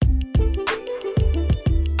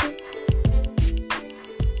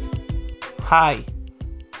Hi,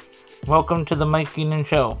 welcome to the Mike Keenan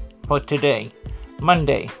Show for today,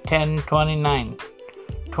 Monday,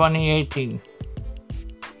 10/29/2018.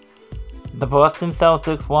 The Boston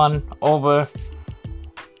Celtics won over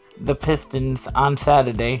the Pistons on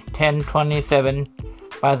Saturday, 10-27,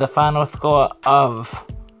 by the final score of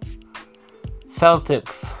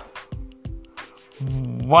Celtics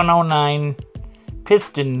 109,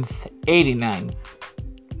 Pistons 89.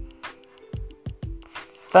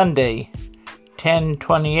 Sunday,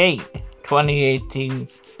 10/28/2018,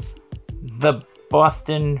 the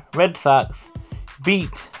Boston Red Sox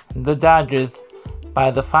beat the Dodgers by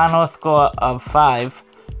the final score of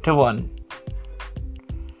 5-1.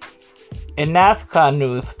 In NASCAR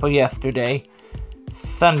news for yesterday,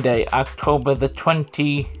 Sunday, October the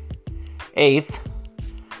 28th,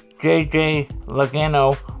 J.J.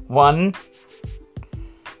 Logano won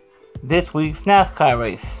this week's NASCAR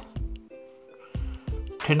race.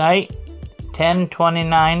 Tonight,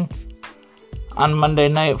 10/29 on Monday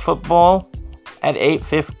Night Football at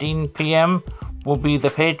 8:15 p.m. will be the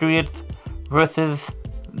Patriots versus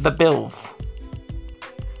the Bills.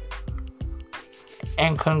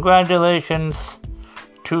 And congratulations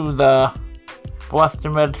to the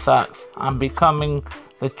Boston Red Sox on becoming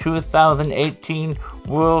the 2018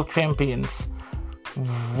 World Champions.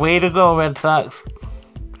 Way to go, Red Sox.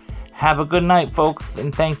 Have a good night, folks,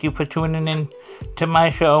 and thank you for tuning in to my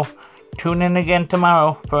show. Tune in again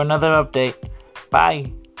tomorrow for another update.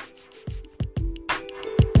 Bye.